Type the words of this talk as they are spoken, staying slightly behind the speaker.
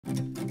Jenny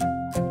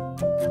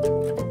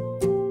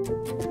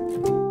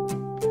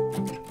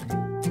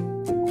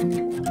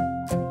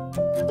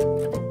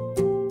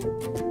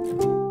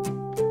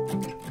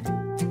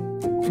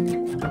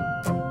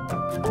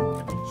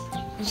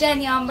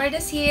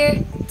Ombardas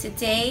here.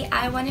 Today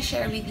I want to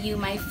share with you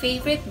my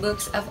favorite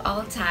books of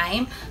all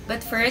time.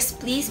 But first,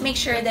 please make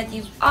sure that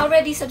you've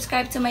already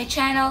subscribed to my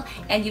channel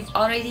and you've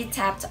already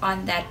tapped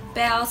on that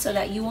bell so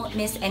that you won't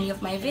miss any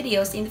of my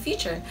videos in the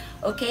future.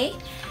 Okay?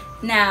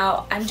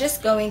 Now, I'm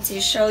just going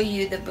to show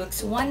you the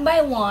books one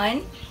by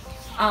one.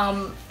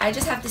 I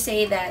just have to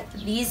say that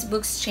these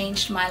books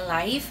changed my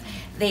life.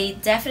 They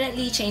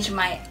definitely changed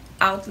my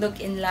outlook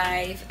in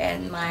life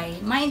and my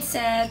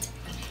mindset.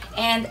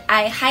 And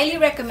I highly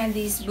recommend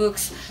these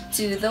books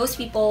to those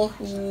people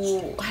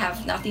who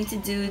have nothing to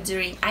do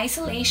during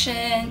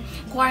isolation,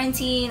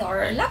 quarantine,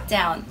 or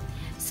lockdown.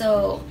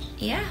 So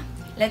yeah,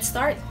 let's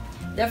start.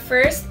 The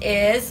first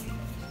is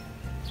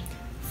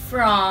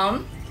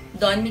from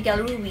Don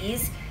Miguel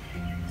Ruiz,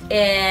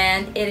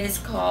 and it is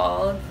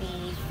called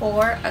The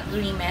Four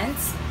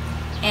Agreements.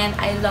 And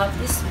I love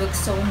this book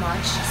so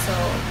much, so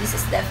this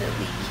is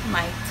definitely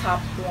my top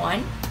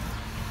one.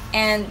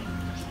 And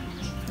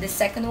the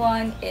second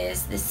one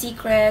is The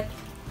Secret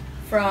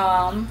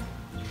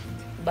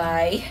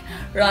by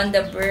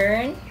Rhonda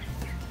Byrne,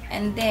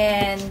 and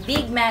then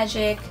Big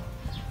Magic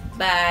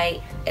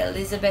by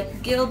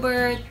Elizabeth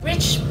Gilbert,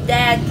 Rich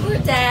Dad Poor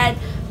Dad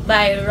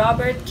by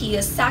Robert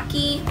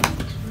Kiyosaki.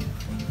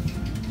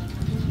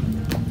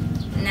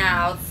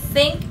 Now,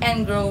 Think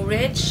and Grow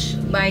Rich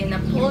by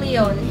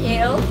Napoleon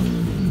Hill.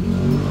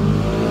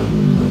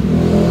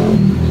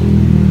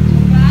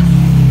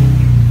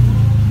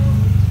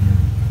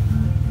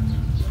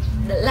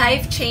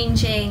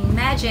 Life-Changing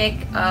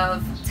Magic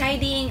of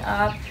Tidying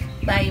Up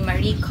by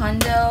Marie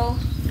Kondo.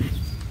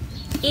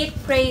 Eat,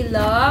 Pray,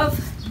 Love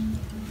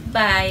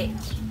by,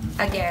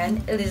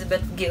 again,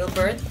 Elizabeth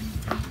Gilbert.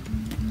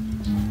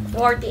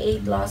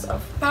 48 Laws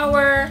of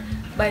Power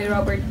by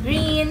Robert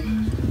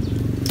Greene.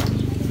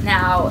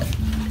 Now,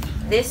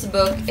 this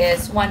book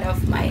is one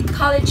of my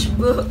college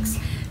books,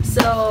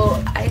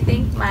 so I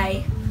think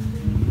my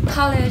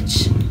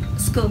college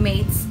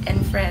schoolmates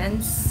and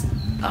friends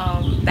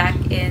back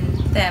in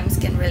Thames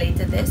can relate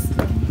to this.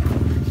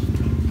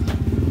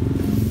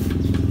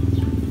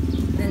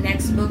 The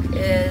next book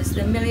is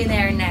The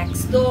Millionaire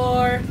Next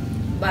Door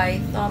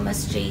by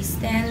Thomas J.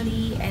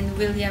 Stanley and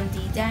William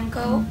D.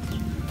 Danko.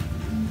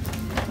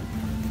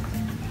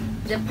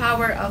 The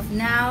Power of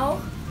Now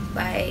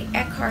by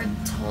Eckhart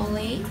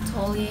Tolle.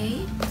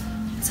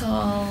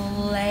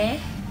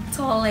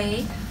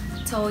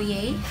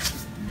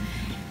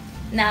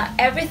 Now,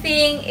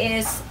 Everything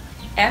is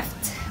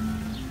Effed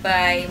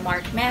by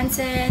Mark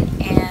Manson,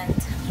 and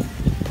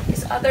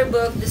his other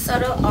book, The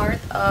Subtle Art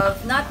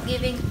of Not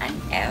Giving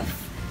an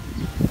F,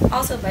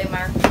 also by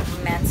Mark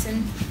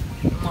Manson.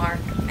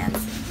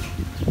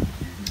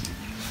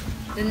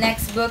 The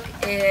next book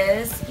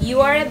is You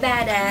Are a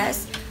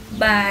Badass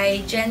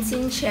by Jen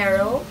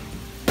Sincero,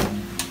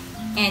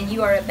 and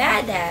You Are a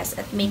Badass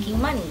at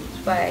Making Money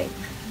by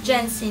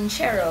Jen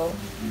Sincero.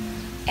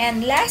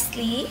 And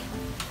lastly,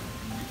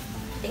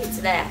 I think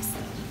it's last,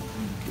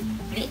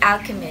 The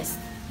Alchemist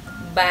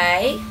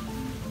by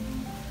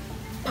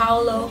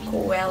Paulo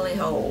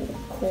Coelho.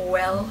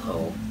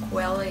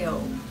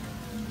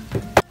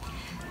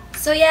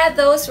 So yeah,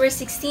 those were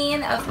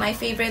 16 of my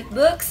favorite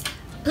books.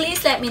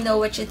 Please let me know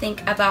what you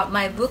think about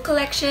my book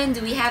collection.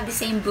 Do we have the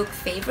same book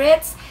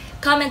favorites?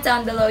 Comment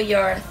down below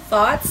your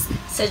thoughts,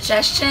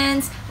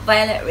 suggestions,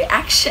 violent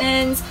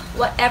reactions,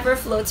 whatever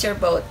floats your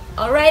boat.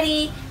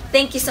 Alrighty,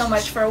 thank you so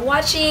much for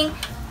watching.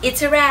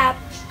 It's a wrap.